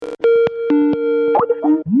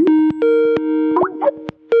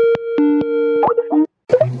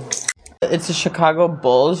it's a Chicago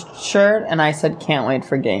Bulls shirt, and I said can't wait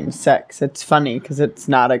for Game 6. It's funny because it's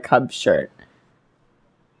not a Cubs shirt.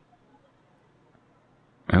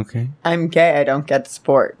 Okay. I'm gay. I don't get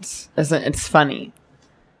sports. It's funny.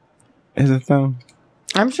 Is it though?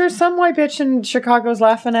 I'm sure some white bitch in Chicago's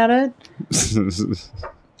laughing at it.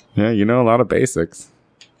 Yeah, you know a lot of basics.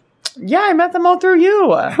 Yeah, I met them all through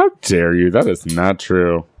you. How dare you? That is not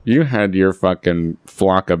true. You had your fucking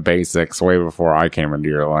flock of basics way before I came into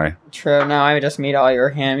your life. True. Now I just meet all your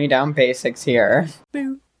hand-me-down basics here.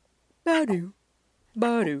 Boo, ba-doo,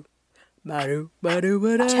 ba-doo, ba-doo, ba-doo,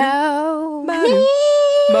 ba-doo.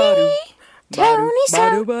 Tony, Tony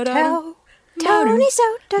Soto, Tony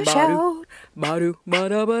Soto Show, Tony,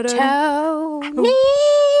 Tony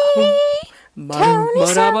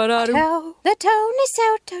Soto, the Tony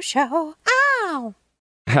Soto Show. Ow!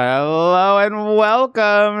 Hello and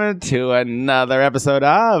welcome to another episode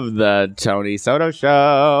of the Tony Soto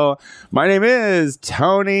Show. My name is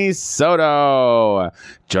Tony Soto.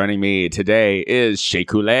 Joining me today is Shea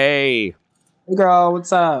Coulee. Hey girl,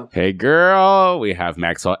 what's up? Hey girl, we have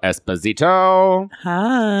Maxwell Esposito.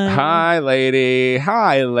 Hi. Hi lady.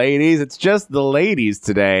 Hi ladies. It's just the ladies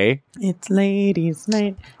today. It's ladies'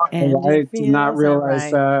 night. And I did not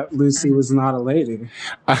realize that Lucy was not a lady.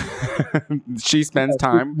 She spends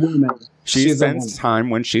time. She spends time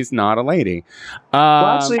when she's not a lady. Well,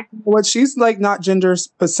 actually, she's like not gender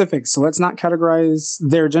specific, so let's not categorize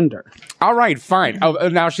their gender. All right, fine. Oh,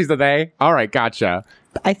 now she's a they? All right, gotcha.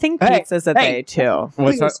 I think Pizza's a they, too.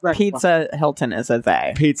 What's that? Pizza Hilton is a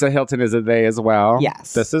they. Pizza Hilton is a they as well.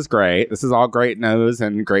 Yes. This is great. This is all great news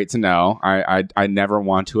and great to know. I never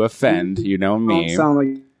want to offend. You know me. Don't sound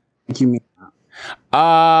like you mean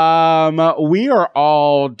that. We are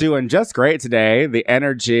all doing just great today. The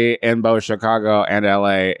energy in both Chicago and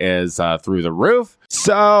LA is through the roof.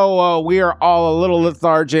 So we are all a little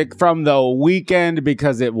lethargic from the weekend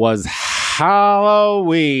because it was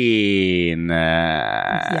Halloween.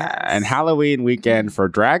 Yes. And Halloween weekend for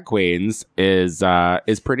drag queens is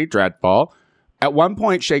pretty dreadful. At one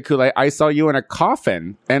point, Shea Coulee, I saw you in a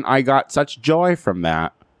coffin, and I got such joy from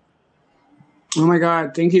that. Oh my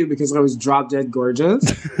God, thank you, because I was drop dead gorgeous.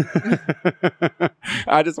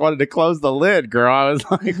 I just wanted to close the lid, girl. I was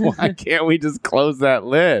like, why can't we just close that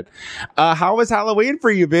lid? How was Halloween for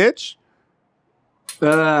you, bitch?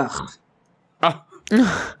 Ugh. Oh.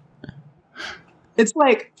 It's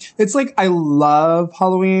like I love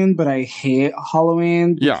Halloween, but I hate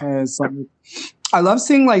Halloween because like I love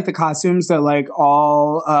seeing like the costumes that like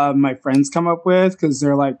all my friends come up with because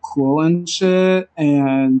they're like cool and shit,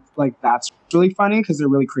 and like that's really funny because they're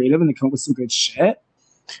really creative and they come up with some good shit.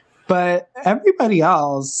 But everybody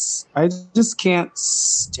else, I just can't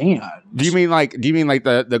stand. Do you mean like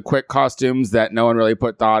the quick costumes that no one really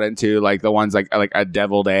put thought into, like the ones like a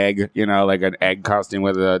deviled egg, you know, like an egg costume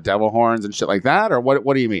with the devil horns and shit like that, or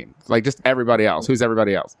what do you mean? Like just everybody else? Who's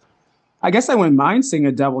everybody else? I guess I wouldn't mind seeing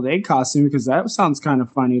a deviled egg costume because that sounds kind of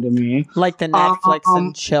funny to me. Like the Netflix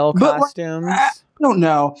and chill costumes. Like, I don't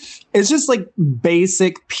know. It's just like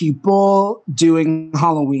basic people doing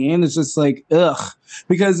Halloween. It's just like, ugh.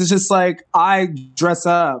 Because it's just like I dress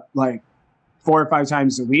up like 4 or 5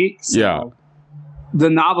 times a week. So yeah.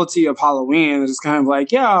 The novelty of Halloween is just kind of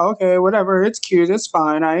like, yeah, okay, whatever. It's cute. It's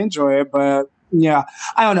fine. I enjoy it. But yeah,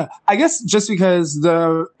 I don't know. I guess just because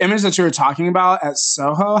the image that you were talking about at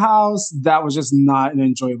Soho House, that was just not an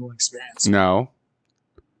enjoyable experience. No.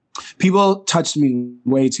 People touched me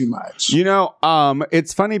way too much. You know,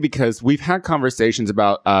 it's funny because we've had conversations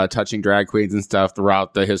about touching drag queens and stuff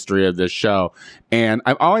throughout the history of this show. And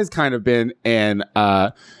I've always kind of been in,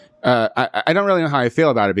 I don't really know how I feel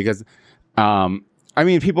about it because, I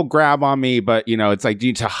mean, people grab on me, but, you know, it's like, you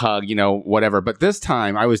need to hug, you know, whatever. But this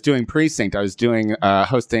time I was doing Precinct. I was doing,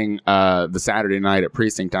 hosting, the Saturday night at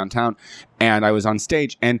Precinct downtown. And I was on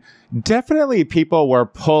stage and definitely people were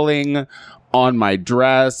pulling on my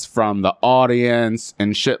dress from the audience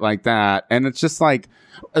and shit like that. And it's just like,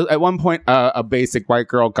 at one point, a basic white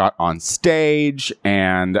girl got on stage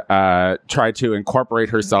and tried to incorporate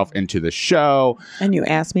herself into the show. And you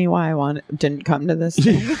asked me why I didn't come to this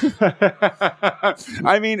thing.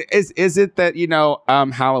 I mean, is it that, you know,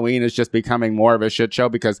 Halloween is just becoming more of a shit show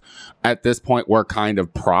because at this point we're kind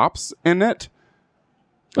of props in it?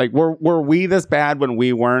 Like, were we this bad when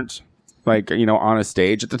we weren't, like, you know, on a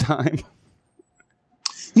stage at the time?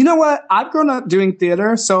 You know what? I've grown up doing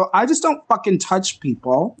theater, so I just don't fucking touch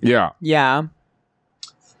people. Yeah. Yeah.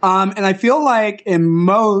 And I feel like in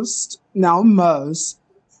most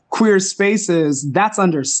queer spaces, that's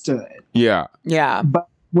understood. Yeah. Yeah. But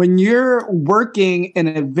when you're working an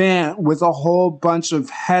event with a whole bunch of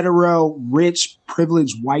hetero, rich,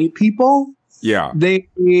 privileged white people, yeah, they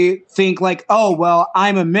think like, oh, well,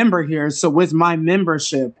 I'm a member here. So with my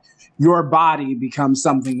membership, your body becomes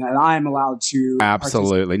something that I'm allowed to.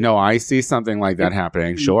 Absolutely. No, I see something like that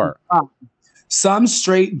happening. Sure. Some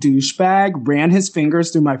straight douchebag ran his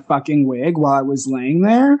fingers through my fucking wig while I was laying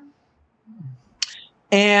there.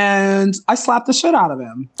 And I slapped the shit out of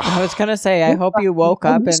him. I was gonna say, I hope you woke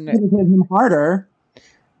up and hit him harder.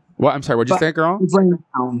 What? I'm sorry. What'd you say, girl?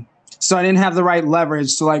 So I didn't have the right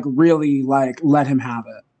leverage to like really like let him have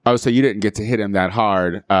it. Oh, so you didn't get to hit him that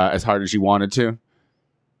hard, as hard as you wanted to?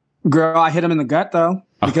 Girl, I hit him in the gut though,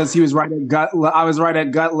 because he was right at gut. I was right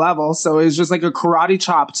at gut level, so it was just like a karate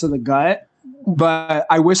chop to the gut. But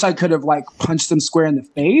I wish I could have like punched him square in the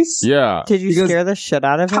face. Yeah. Did you scare the shit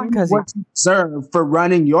out of him? Because what you deserve for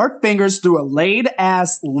running your fingers through a laid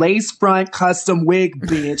ass lace front custom wig,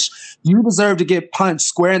 bitch. You deserve to get punched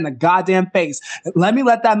square in the goddamn face. Let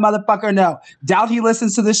that motherfucker know. Doubt he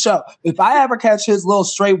listens to this show. If I ever catch his little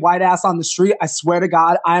straight white ass on the street, I swear to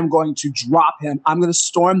God, I am going to drop him. I'm going to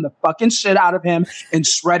storm the fucking shit out of him and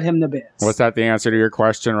shred him to bits. Was that the answer to your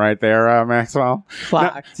question right there, Maxwell?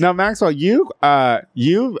 Now, Maxwell, you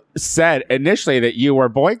said initially that you were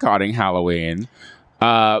boycotting Halloween,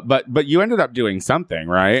 but you ended up doing something,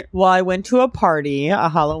 right? Well, I went to a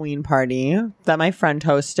Halloween party that my friend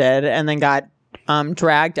hosted, and then got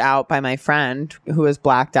dragged out by my friend who was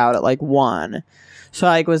blacked out at like 1. So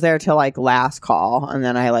I was there till like last call, and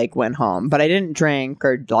then I like went home. But I didn't drink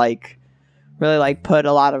or like really like put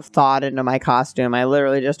a lot of thought into my costume. I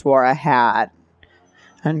literally just wore a hat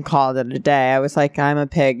and called it a day. I was like, I'm a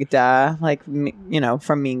pig, duh. Like,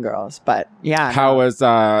 from Mean Girls. But yeah. How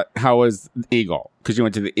was Eagle? Because you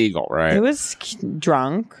went to the Eagle, right? It was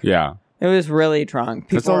drunk. Yeah. It was really drunk.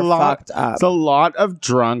 People were fucked up. It's a lot of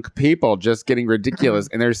drunk people just getting ridiculous.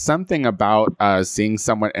 And there's something about seeing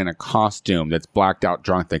someone in a costume that's blacked out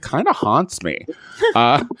drunk that kind of haunts me.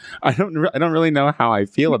 I don't really know how I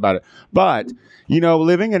feel about it. But,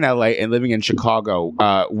 living in LA and living in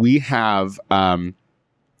Chicago, we have...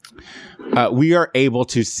 we are able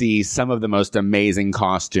to see some of the most amazing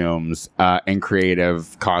costumes and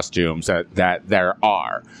creative costumes that there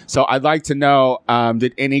are. So I'd like to know,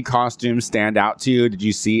 did any costumes stand out to you? Did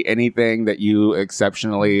you see anything that you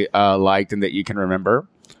exceptionally liked and that you can remember?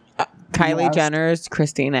 Kylie Jenner's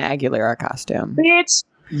Christina Aguilera costume. Bitch.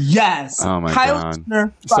 Yes. Oh my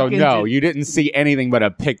God. So no, you didn't see anything but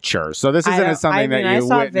a picture. So this isn't something that you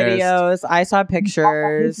witnessed. I saw videos. I saw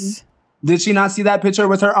pictures. Did she not see that picture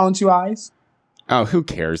with her own 2 eyes? Oh, who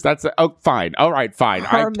cares? Fine. All right, fine.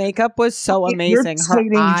 Her makeup was so amazing. Her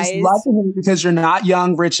eyes. Just love him because you're not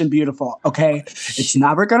young, rich, and beautiful. Okay, it's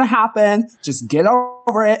never gonna happen. Just get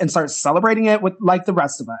over it and start celebrating it with like the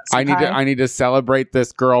rest of us. Okay? I need to celebrate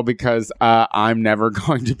this girl because I'm never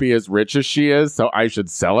going to be as rich as she is, so I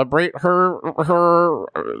should celebrate her.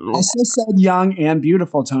 I also said young and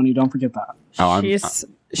beautiful, Tony. Don't forget that. Oh,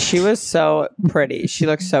 she was so pretty. She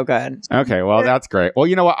looked so good. Okay, well, that's great. Well,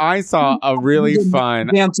 you know what? I saw a really fun...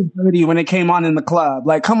 Dancing Dirty when it came on in the club.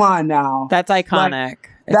 Like, come on now. That's iconic.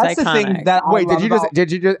 That's iconic. The thing that Wait,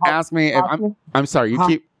 did you just ask me if I'm sorry,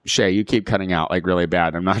 you keep cutting out like really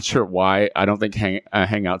bad. I'm not sure why. I don't think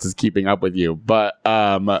Hangouts is keeping up with you. But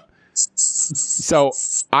so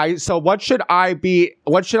what should I be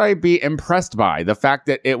impressed by? The fact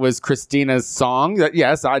that it was Christina's song that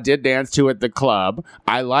yes, I did dance to at the club.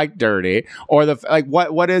 I like Dirty, or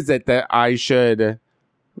what is it that I should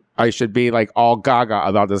be like all gaga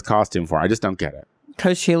about this costume for? I just don't get it.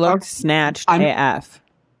 Because she looks snatched AF.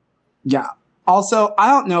 Yeah. Also, I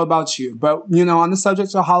don't know about you, but on the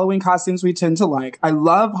subject of Halloween costumes, we tend to like. I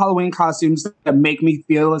love Halloween costumes that make me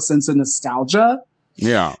feel a sense of nostalgia.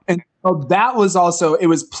 Yeah. And so that was also, it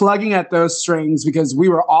was plugging at those strings because we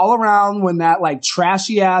were all around when that like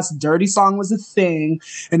trashy ass dirty song was a thing.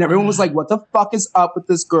 And everyone was like, what the fuck is up with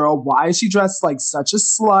this girl? Why is she dressed like such a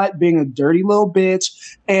slut, being a dirty little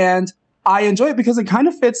bitch? And I enjoy it because it kind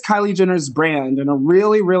of fits Kylie Jenner's brand in a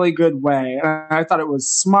really, really good way. And I thought it was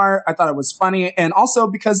smart. I thought it was funny. And also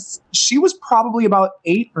because she was probably about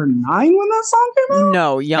 8 or 9 when that song came out.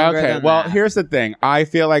 No, younger than well, that. Here's the thing. I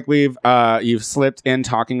feel like you've slipped in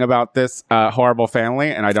talking about this horrible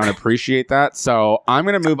family, and I don't appreciate that. So I'm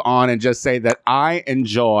going to move on and just say that I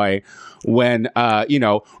enjoy when,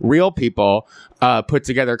 real people put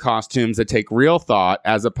together costumes that take real thought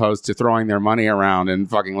as opposed to throwing their money around and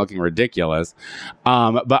fucking looking ridiculous.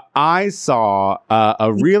 But I saw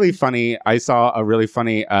a really funny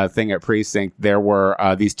thing at Precinct. There were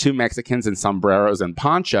these two Mexicans in sombreros and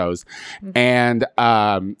ponchos, and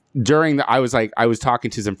I was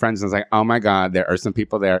talking to some friends and I was like, oh my God, there are some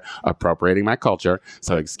people there appropriating my culture.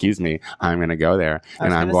 So excuse me, I'm going to go there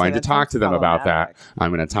and I'm going to talk to them about that. I'm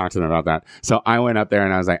going to talk to them about that. So I went up there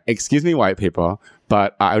and I was like, excuse me, white people,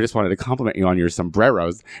 but I just wanted to compliment you on your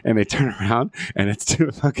sombreros. And they turn around and it's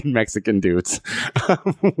two fucking Mexican dudes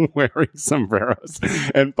wearing sombreros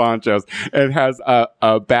and ponchos. It has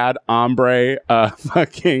a bad hombre,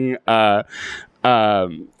 fucking,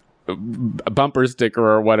 a bumper sticker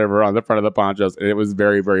or whatever on the front of the ponchos. And it was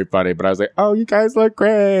very, very funny. But I was like, oh, you guys look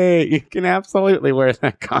great. You can absolutely wear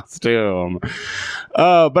that costume.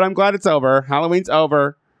 But I'm glad it's over. Halloween's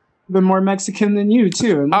over. Been more Mexican than you,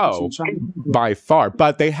 too. By far.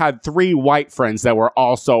 But they had 3 white friends that were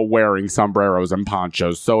also wearing sombreros and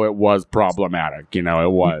ponchos. So it was problematic. It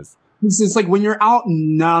was. It's like when you're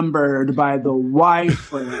outnumbered by the white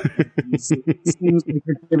friends, it seems like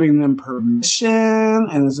you're giving them permission,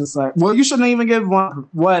 and it's just like, well, you shouldn't even give one.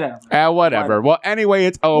 Whatever. Well, anyway,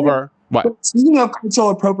 it's over. What? But speaking of cultural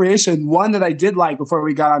appropriation, one that I did like before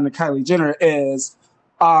we got on to Kylie Jenner is,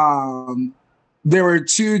 there were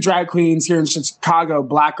 2 drag queens here in Chicago,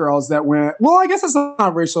 black girls that went, well, I guess it's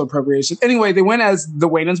not racial appropriation. Anyway, they went as the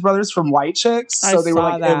Wayans brothers from White Chicks. So they were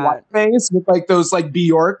like in whiteface with like those like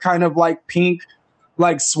Bjork kind of like pink,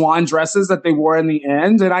 like swan dresses that they wore in the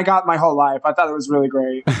end. And I got my whole life. I thought it was really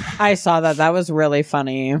great. I saw that. That was really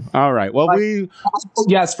funny. All right. Well,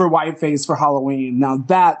 yes, for whiteface for Halloween. Now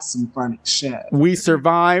that's some funny shit. We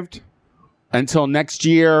survived until next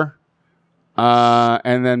year.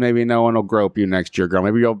 And then maybe no one will grope you next year, girl.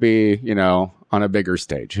 Maybe you'll be, on a bigger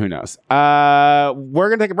stage. Who knows? We're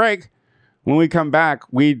going to take a break. When we come back,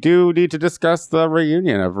 we do need to discuss the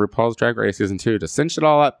reunion of RuPaul's Drag Race Season 2 to cinch it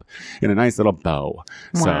all up in a nice little bow.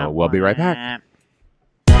 So we'll be right back.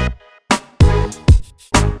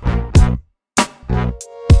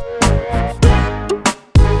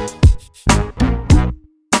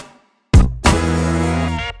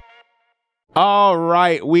 All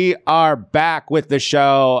right, we are back with the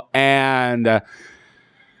show, and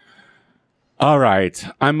all right,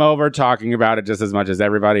 I'm over talking about it just as much as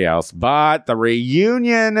everybody else, but the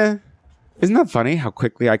reunion, isn't that funny how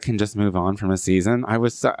quickly I can just move on from a season? I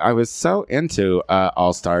was so into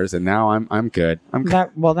All Stars, and now I'm good.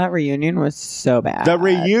 That reunion was so bad. The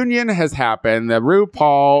reunion has happened. The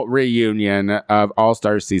RuPaul reunion of All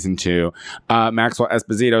Stars Season 2. Maxwell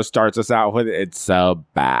Esposito starts us out with, it's so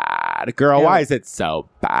bad. Girl, why is it so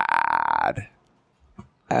bad?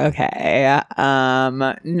 Okay.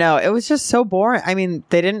 No, it was just so boring.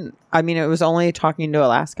 It was only talking to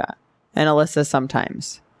Alaska and Alyssa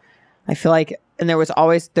sometimes. I feel like, and there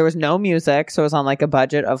was no music, so it was on like a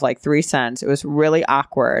budget of like 3 cents. It was really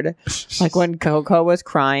awkward. Like when Coco was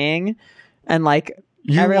crying and like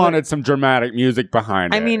you wanted some dramatic music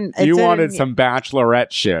behind it. You wanted some Bachelorette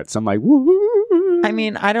shit. So I'm like, woo.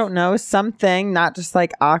 I don't know, something, not just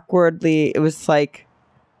like awkwardly. It was like,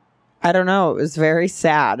 I don't know. It was very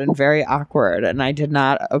sad and very awkward, and I did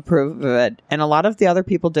not approve of it. And a lot of the other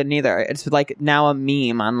people didn't either. It's like now a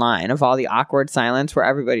meme online of all the awkward silence where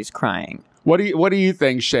everybody's crying. What do you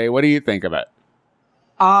think, Shay? What do you think of it?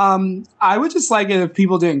 I would just like it if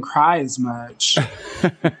people didn't cry as much.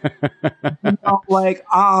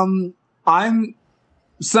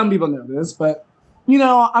 Some people know this, but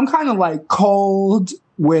I'm kind of like cold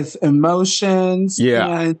with emotions. Yeah.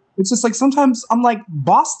 And it's just like sometimes I'm like,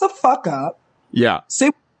 boss the fuck up. Yeah.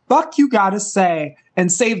 Say fuck you gotta say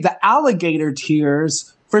and save the alligator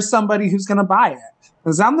tears for somebody who's gonna buy it.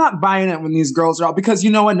 Because I'm not buying it when these girls are all, because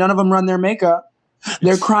you know what? None of them run their makeup.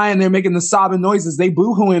 They're crying, they're making the sobbing noises, they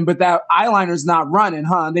boo-hooing, but that eyeliner's not running,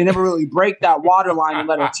 huh? They never really break that waterline and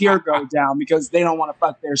let a tear go down because they don't want to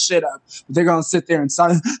fuck their shit up. But they're gonna sit there and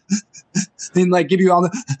and like give you all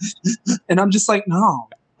the and I'm just like, no.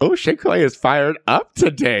 Oh, Shea Coulee is fired up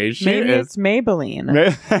today. It's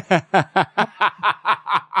Maybelline.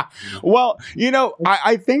 Well,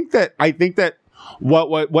 I think that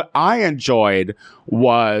what I enjoyed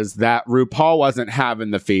was that RuPaul wasn't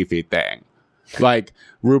having the Fifi thing. Like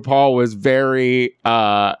RuPaul was very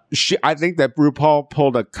I think that RuPaul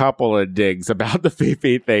pulled a couple of digs about the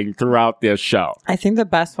Fifi thing throughout this show. I think the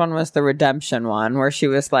best one was the redemption one where she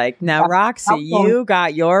was like, now Roxy, you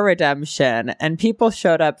got your redemption, and people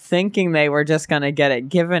showed up thinking they were just going to get it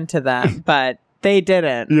given to them, but they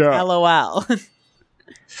didn't. Yeah. LOL.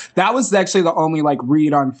 That was actually the only like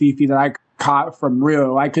read on Fifi that I caught from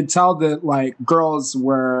Rue. I could tell that like girls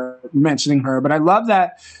were mentioning her, but I love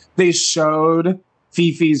that they showed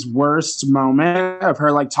Fifi's worst moment of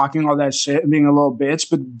her like talking all that shit and being a little bitch,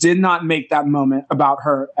 but did not make that moment about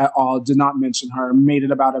her at all. Did not mention her, made it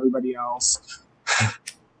about everybody else.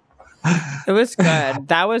 It was good.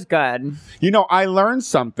 That was good. You know, I learned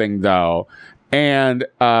something though, and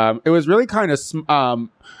it was really kind of.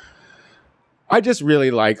 I just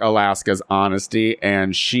really like Alaska's honesty,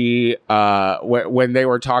 and she, when they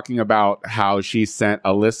were talking about how she sent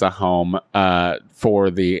Alyssa home for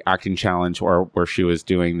the acting challenge, or where she was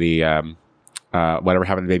doing the whatever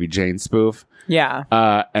happened to Baby Jane spoof, Yeah.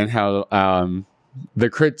 and how the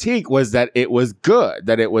critique was that it was good,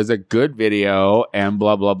 that it was a good video, and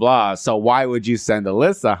blah blah blah. So why would you send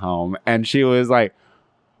Alyssa home? And she was like,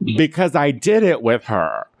 because I did it with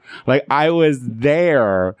her. Like, I was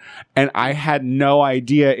there and I had no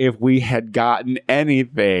idea if we had gotten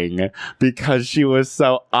anything because she was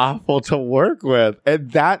so awful to work with.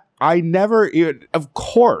 And that I never even, of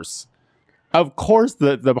course,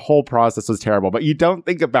 the whole process was terrible, but you don't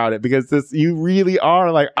think about it because you really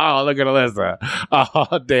are like, oh, look at Alyssa.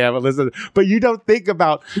 Oh, damn, Alyssa. But you don't think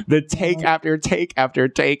about the take after take after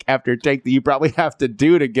take after take that you probably have to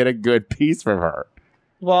do to get a good piece from her.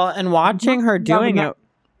 Well, and watching her doing it.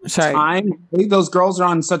 Sorry. Time. I think those girls are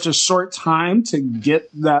on such a short time to get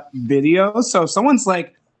that video. So if someone's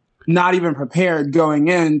like not even prepared going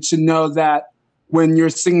in to know that when you're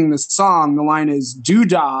singing the song, the line is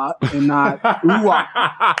doo-dah and not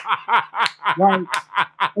ooh-ah. Like,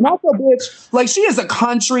 and also, bitch, like she is a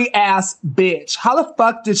country ass bitch. How the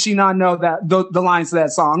fuck did she not know that the lines to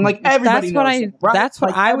that song? Like everybody knows that, right? That's what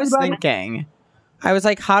like, I was thinking. I was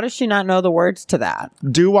like, how does she not know the words to that?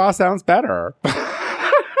 Doo-wah sounds better.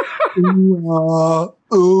 Ooh,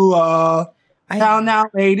 ooh, now,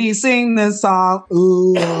 ladies, sing this song.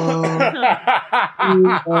 Ooh,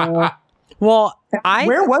 Well,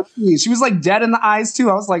 where was she? She was like dead in the eyes too.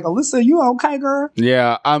 I was like, Alyssa, you okay, girl?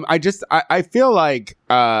 Yeah. I feel like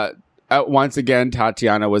once again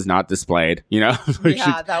Tatiana was not displayed. You know,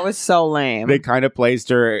 yeah, that was so lame. They kind of placed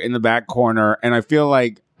her in the back corner, and I feel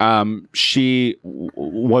like she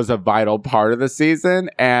was a vital part of the season,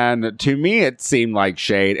 and to me it seemed like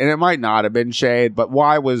shade, and it might not have been shade, but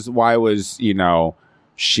why was you know,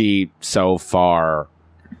 she so far,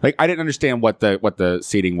 like, I didn't understand what the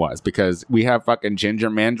seating was, because we have fucking Ginger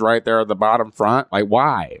Minge right there at the bottom front. Like,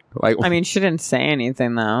 why? Like, I mean, she didn't say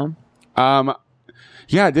anything though.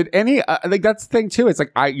 Yeah, did any like, that's the thing too. It's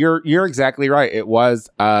like, you're exactly right. It was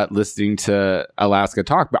listening to Alaska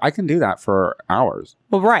talk, but I can do that for hours.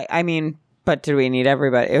 Well, right. I mean, but did we need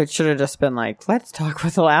everybody? It should have just been like, let's talk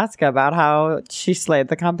with Alaska about how she slayed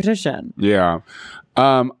the competition. Yeah.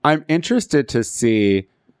 I'm interested to see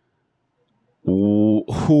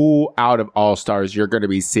who out of All Stars you're going to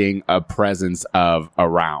be seeing a presence of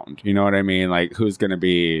around. You know what I mean? Like, who's going to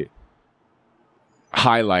be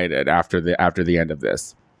highlighted after the end of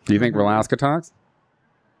this? Do you think Alaska talks?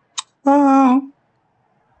 Probably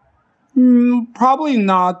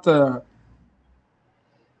not the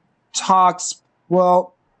talks.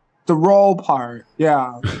 Well, the role part.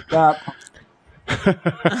 Yeah, that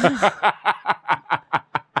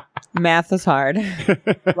Math is hard.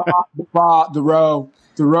 the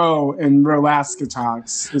row and Alaska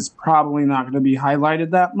talks is probably not going to be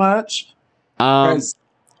highlighted that much.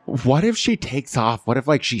 What if she takes off? What if,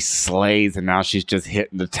 like, she slays and now she's just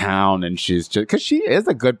hitting the town, and she's just, because she is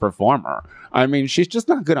a good performer. I mean, she's just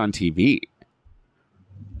not good on TV.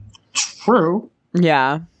 True.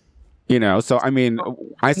 Yeah. You know, so I mean,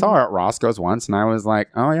 I saw her at Roscoe's once, and I was like,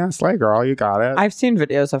 "Oh yeah, slay girl, you got it." I've seen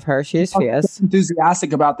videos of her; she's fierce.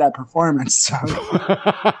 Enthusiastic about that performance. So.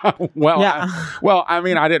 Well, yeah. I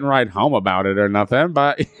mean, I didn't write home about it or nothing,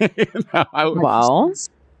 but you know,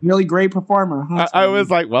 really great performer. Huh? I was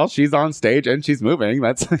like, well, she's on stage and she's moving.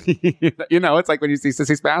 That's, you know, it's like when you see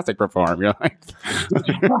Sissy Spastic perform, you're like,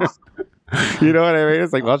 you know what I mean?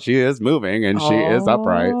 It's like, well, she is moving and she is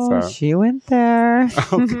upright. So she went there.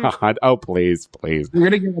 Oh God! Oh, please. You're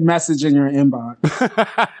gonna get a message in your inbox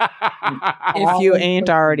if you ain't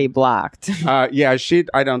already blocked. Yeah,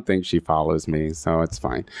 I don't think she follows me, so it's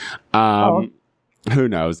fine. Who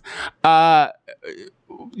knows?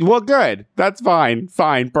 Well, good. That's fine.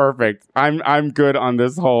 Perfect. I'm good on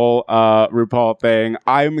this whole RuPaul thing.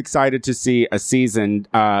 I'm excited to see a season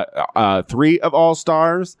 3 of All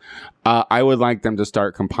Stars. I would like them to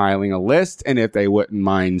start compiling a list, and if they wouldn't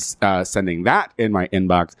mind sending that in my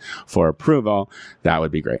inbox for approval, that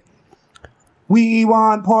would be great. We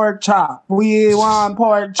want pork chop. We want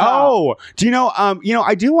pork chop. Oh, do you know,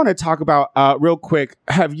 I do want to talk about, real quick.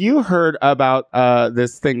 Have you heard about,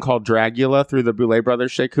 this thing called Dragula through the Boulet Brothers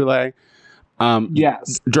Shea Coulee?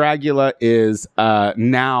 Yes. Dragula is,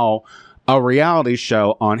 now a reality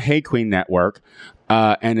show on Hey Queen Network.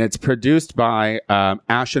 And it's produced by,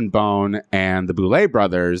 Ash and Bone and the Boulet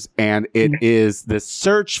Brothers. And it is the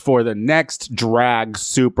search for the next drag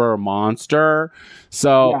super monster.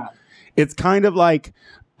 So, yeah. It's kind of like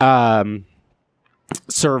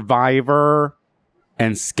Survivor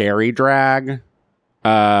and Scary Drag.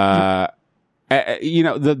 The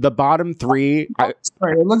bottom three.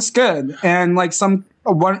 It looks good, and like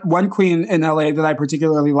one queen in LA that I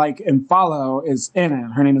particularly like and follow is in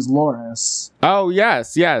it. Her name is Loris. Oh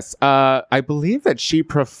yes. I believe that she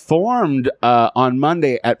performed on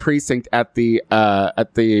Monday at Precinct at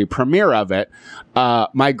the premiere of it.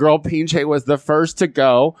 My girl Pinche was the first to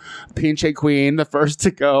go. Pinche Queen, the first to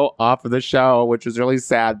go off of the show, which was really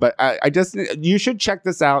sad. But you should check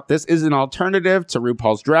this out. This is an alternative to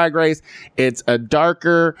RuPaul's Drag Race. It's a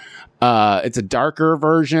darker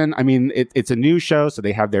version. I mean, it's a new show, so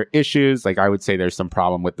they have their issues. Like, I would say there's some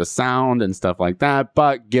problem with the sound and stuff like that,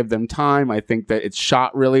 but give them time. I think that it's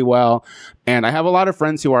shot really well. And I have a lot of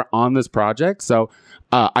friends who are on this project, so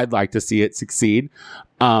I'd like to see it succeed.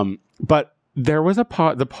 But there was the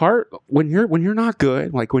part when you're not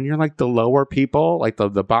good, like when you're like the lower people, like the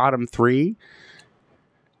bottom three,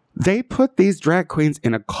 they put these drag queens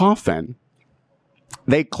in a coffin.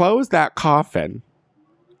 They close that coffin.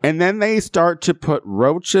 And then they start to put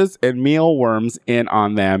roaches and mealworms in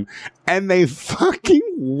on them. And they fucking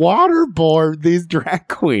waterboard these drag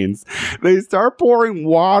queens. They start pouring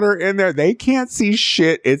water in there. They can't see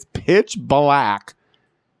shit. It's pitch black.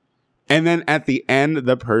 And then at the end,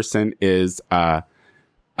 the person is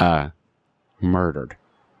murdered.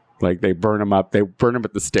 Like, they burn them up. They burn them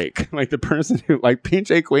at the stake. Like, the person who, like,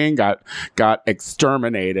 Pinche Queen got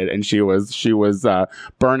exterminated, and she was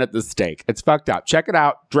burned at the stake. It's fucked up. Check it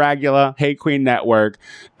out. Dragula, Hey Queen Network.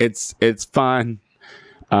 It's fun.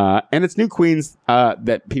 And it's new queens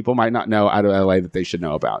that people might not know out of LA that they should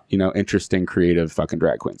know about. You know, interesting, creative fucking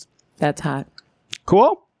drag queens. That's hot.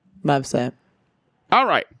 Cool? Loves it. All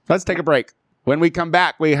right. Let's take a break. When we come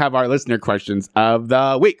back, we have our listener questions of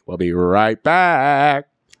the week. We'll be right back.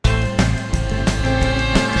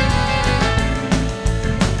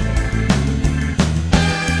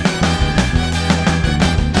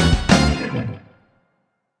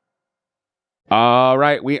 All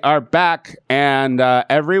right, we are back, and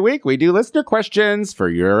every week we do listener questions for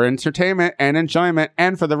your entertainment and enjoyment,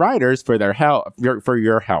 and for the writers for their help. For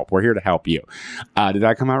your help, we're here to help you. Did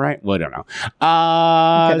that come out right? Well, I don't know.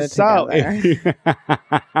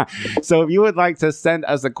 So if you would like to send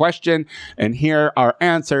us a question and hear our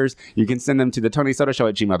answers, you can send them to the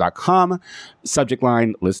TonySotoShow@gmail.com. Subject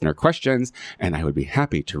line: listener questions, and I would be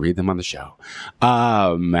happy to read them on the show.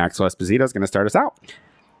 Maxwell Esposito is going to start us out.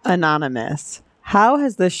 Anonymous. How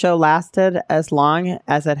has this show lasted as long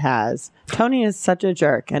as it has? Tony is such a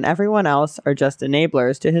jerk, and everyone else are just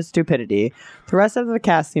enablers to his stupidity. The rest of the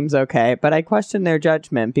cast seems okay, but I question their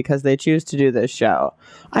judgment because they choose to do this show.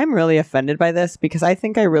 I'm really offended by this because I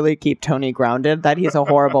think I really keep Tony grounded, that he's a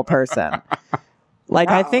horrible person. Like,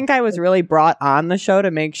 wow. I think I was really brought on the show to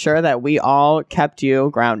make sure that we all kept you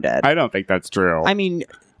grounded. I don't think that's true. I mean...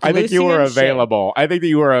 I think you were available. I think that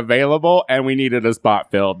you were available, and we needed a spot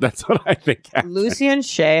filled. That's what I think happened. Lucy and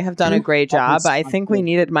Shay have done a great job. I think we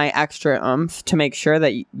needed my extra oomph to make sure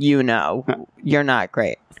that you're not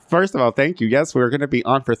great. First of all, thank you. Yes, we're going to be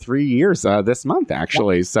on for 3 years this month,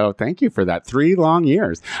 actually. Yep. So thank you for that. 3 long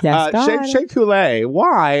years. Yes, Shea Coulee,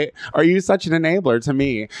 why are you such an enabler to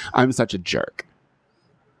me? I'm such a jerk.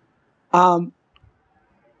 I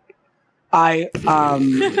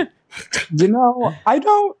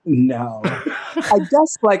don't know. I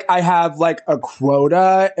guess like I have like a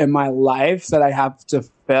quota in my life that I have to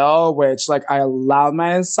fill, which like I allow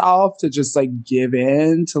myself to just like give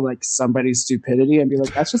in to like somebody's stupidity and be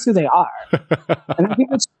like, that's just who they are. And I think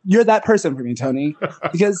you're that person for me, Tony,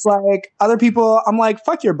 because like other people, I'm like,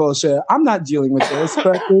 fuck your bullshit. I'm not dealing with this.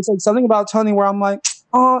 But there's like something about Tony where I'm like,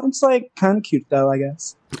 oh, it's like kind of cute though, I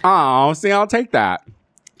guess. Oh, see, I'll take that.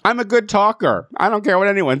 I'm a good talker. I don't care what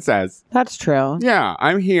anyone says. That's true. Yeah,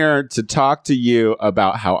 I'm here to talk to you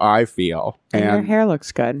about how I feel. And your hair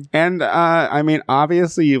looks good. And, I mean,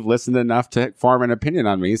 obviously you've listened enough to form an opinion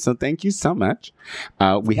on me, so thank you so much.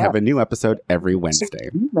 We have a new episode every Wednesday.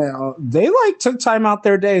 They, like, took time out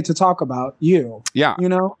their day to talk about you. Yeah. You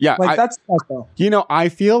know? Yeah. Like, that's special. You know, I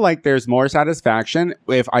feel like there's more satisfaction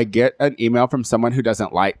if I get an email from someone who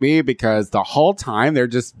doesn't like me, because the whole time they're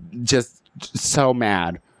just so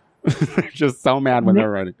mad. Just so mad when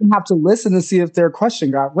they're writing. You have to listen to see if their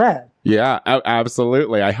question got read. Yeah,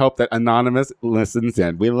 absolutely. I hope that Anonymous listens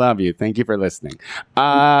in. We love you. Thank you for listening.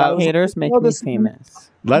 Haters make me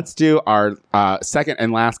famous. Let's do our second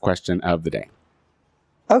and last question of the day.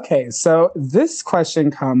 Okay, so this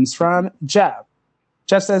question comes from Jeff.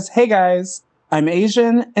 Jeff says, "Hey guys, I'm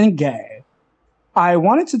Asian and gay. I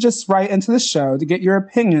wanted to just write into the show to get your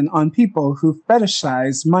opinion on people who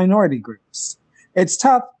fetishize minority groups. It's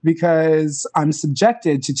tough because I'm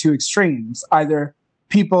subjected to two extremes. Either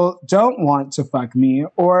people don't want to fuck me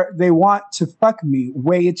or they want to fuck me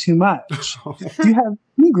way too much. Do you have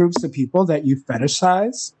any groups of people that you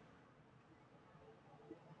fetishize?"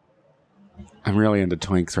 I'm really into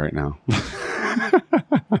twinks right now.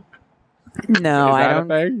 No, I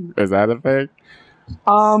don't. Is that a thing?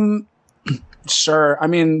 Sure. I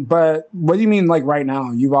mean, but what do you mean, like right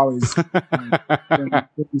now? You've always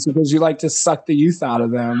because you like to suck the youth out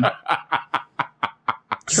of them.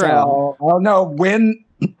 True. So, I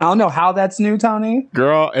don't know how that's new, Tony.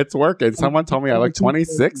 Girl, it's working. Someone told me I looked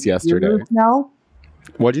 26 yesterday. Now,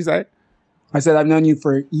 What'd you say? I said I've known you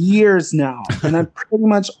for years now, and I've pretty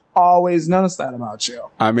much always noticed that about you.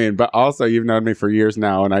 I mean, but also you've known me for years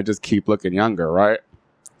now, and I just keep looking younger, right?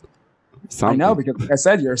 Something. I know, because like I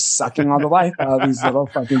said, you're sucking all the life out of these little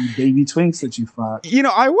fucking baby twinks that you fuck. You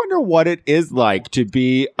know, I wonder what it is like to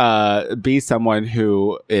be someone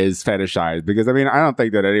who is fetishized, because I mean, I don't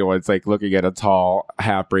think that anyone's like looking at a tall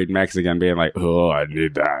half-breed Mexican being like, "Oh, I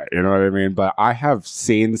need that." You know what I mean? But I have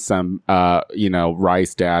seen some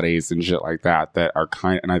rice daddies and shit like that are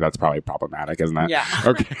and that's probably problematic, isn't it? Yeah.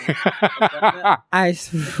 Okay.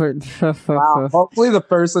 Wow. Hopefully the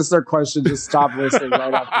first listener question just stop listening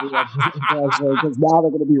right after the episode, because now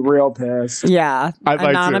they're going to be real pissed. Yeah. I'd like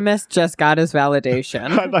Anonymous just got his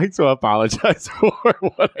validation. I'd like to apologize for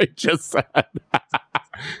what I just said.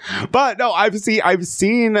 But no, I've seen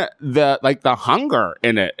the hunger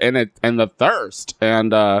in it and the thirst,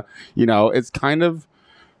 and it's kind of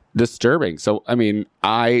disturbing. So I mean,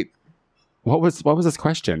 what was this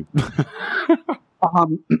question?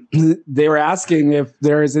 They were asking if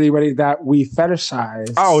there is anybody that we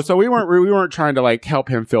fetishize. Oh, so we weren't trying to like help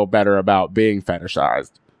him feel better about being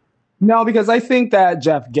fetishized. No, because I think that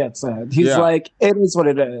Jeff gets it. He's like, it is what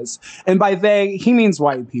it is. And by they, he means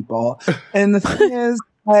white people. And the thing is,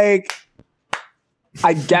 like,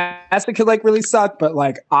 I guess it could like really suck, but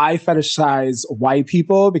like I fetishize white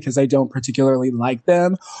people because I don't particularly like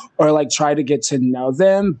them or like try to get to know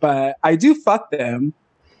them, but I do fuck them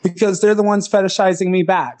because they're the ones fetishizing me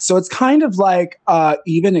back. So it's kind of like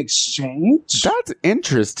even exchange. That's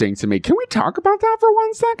interesting to me. Can we talk about that for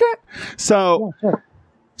 1 second? So, Yeah, sure.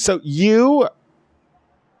 So you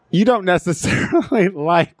don't necessarily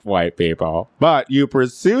like white people, but you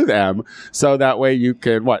pursue them so that way you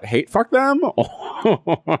can hate fuck them?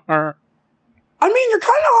 Or I mean, you're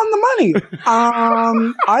kind of on the money.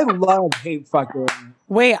 I love hate fucking.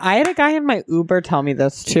 Wait, I had a guy in my Uber tell me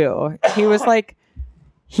this too. He was like,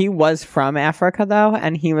 he was from Africa though,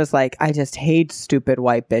 and he was like, I just hate stupid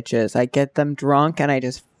white bitches. I get them drunk and I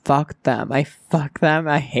just fuck them. I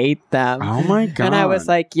hate them. Oh my God. And I was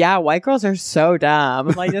like, yeah, white girls are so dumb.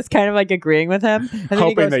 Like, just kind of like agreeing with him. And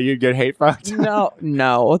hoping that you'd get hate fucked.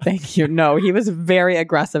 No, thank you. No, he was very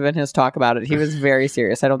aggressive in his talk about it. He was very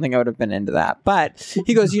serious. I don't think I would have been into that. But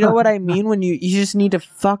he goes, you know what I mean? When you just need to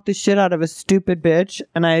fuck the shit out of a stupid bitch.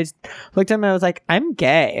 And I looked at him and I was like, I'm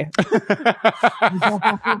gay.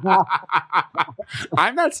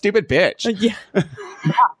 I'm that stupid bitch. Yeah.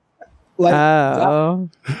 Like, Oh.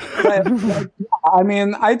 I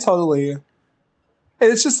mean,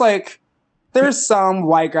 it's just like, there's some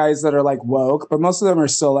white guys that are like woke, but most of them are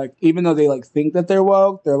still like, even though they like think that they're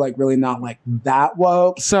woke, they're like really not like that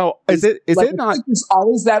woke. So is it not? There's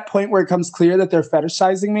always that point where it comes clear that they're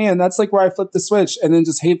fetishizing me, and that's like where I flip the switch and then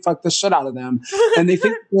just hate fuck the shit out of them. And they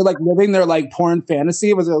think they're like living their like porn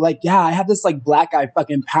fantasy, where they're like, yeah, I have this like black guy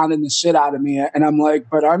fucking pounding the shit out of me, and I'm like,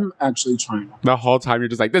 but I'm actually trying. The whole time you're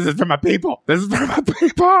just like, this is for my people. This is for my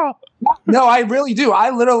people. No, I really do. I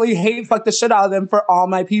literally hate fuck the shit out of them for all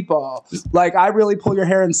my people. Like, I really pull your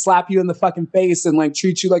hair and slap you in the fucking face and like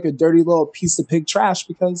treat you like a dirty little piece of pig trash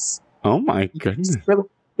because. Oh my goodness.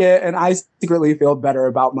 And I secretly feel better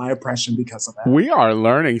about my oppression because of that. We are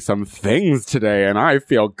learning some things today and I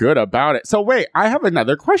feel good about it. So wait, I have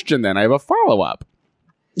another question then. I have a follow-up.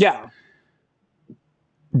 Yeah.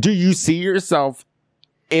 Do you see yourself,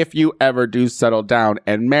 if you ever do settle down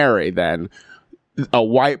and marry, then a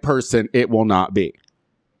white person it will not be?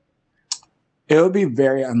 It would be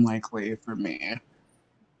very unlikely for me.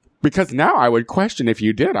 Because now I would question if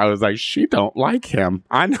you did. I was like, she don't like him.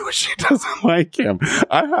 I know she doesn't like him.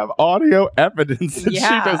 I have audio evidence that she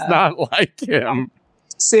does not like him.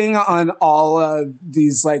 Seeing on all of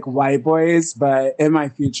these like white boys, but in my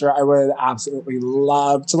future, I would absolutely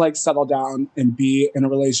love to like settle down and be in a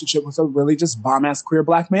relationship with a really just bomb ass queer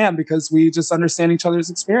Black man because we just understand each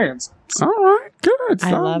other's experience. All right, good.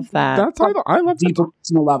 I love that. That's I love deeper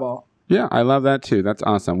personal level. Yeah, I love that too. That's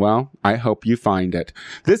awesome. Well, I hope you find it.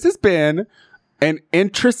 This has been an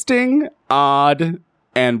interesting, odd,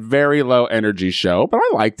 and very low energy show, but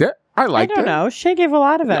I liked it. I don't know. Shay gave a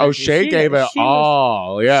lot of it. Oh, Shay gave it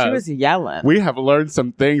all. Yeah. She was yelling. We have learned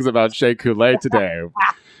some things about Shea Coulee today.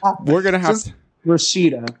 We're going to have to...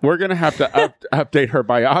 Rashida. We're going to have to update her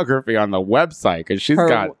biography on the website because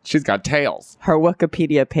she's got tales. Her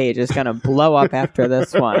Wikipedia page is going to blow up after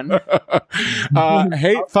this one.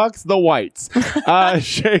 Hate fucks the whites.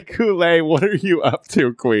 Shea Coulee, what are you up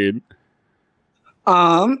to, Queen?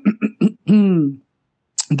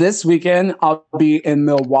 This weekend, I'll be in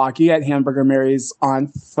Milwaukee at Hamburger Mary's on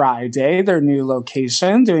Friday, their new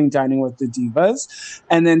location, doing Dining with the Divas.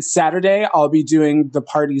 And then Saturday, I'll be doing the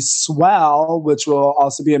party Swell, which will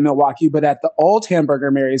also be in Milwaukee, but at the old Hamburger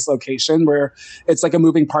Mary's location, where it's like a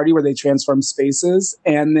moving party where they transform spaces.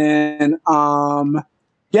 And then,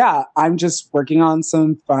 I'm just working on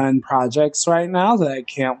some fun projects right now that I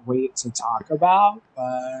can't wait to talk about.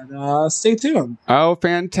 But stay tuned. Oh,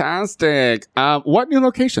 fantastic! What new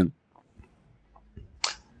location?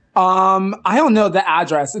 I don't know the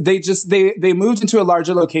address. They moved into a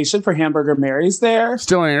larger location for Hamburger Mary's there.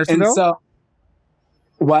 Still in Andersonville? And so,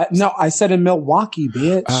 what? No, I said in Milwaukee,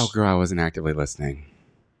 bitch. Oh, girl, I wasn't actively listening.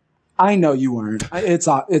 I know you weren't.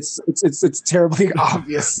 It's terribly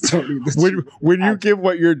obvious to me. When you give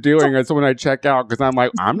what you're doing, that's when I check out because I'm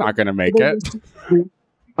like, I'm not going to make it.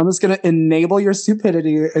 I'm just going to enable your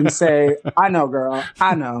stupidity and say, I know, girl.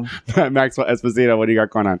 I know. Maxwell Esposito, what do you got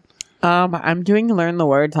going on? I'm doing Learn the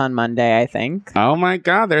Words on Monday, I think. Oh my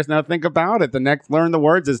God, there's no think about it. The next Learn the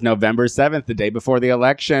Words is November 7th, the day before the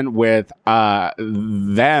election, with Paris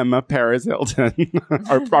Hilton,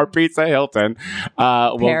 or Pizza Hilton.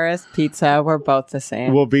 Paris, Pizza, we're both the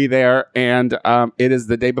same. We'll be there, and it is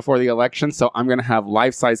the day before the election, so I'm going to have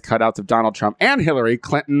life-size cutouts of Donald Trump and Hillary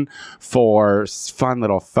Clinton for fun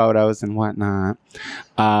little photos and whatnot.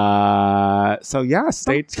 Come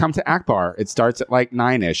to Akbar. It starts at like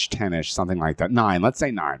 9-ish, 10-ish, something like that. 9, let's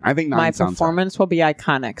say 9. I think 9 My sounds performance will be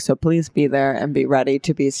iconic, so please be there and be ready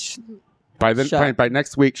to be by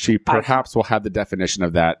next week, she perhaps will have the definition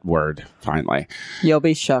of that word, finally. You'll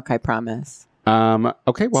be shook, I promise.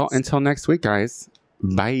 Okay, well, until next week, guys.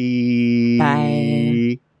 Bye.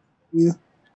 Bye. Yeah.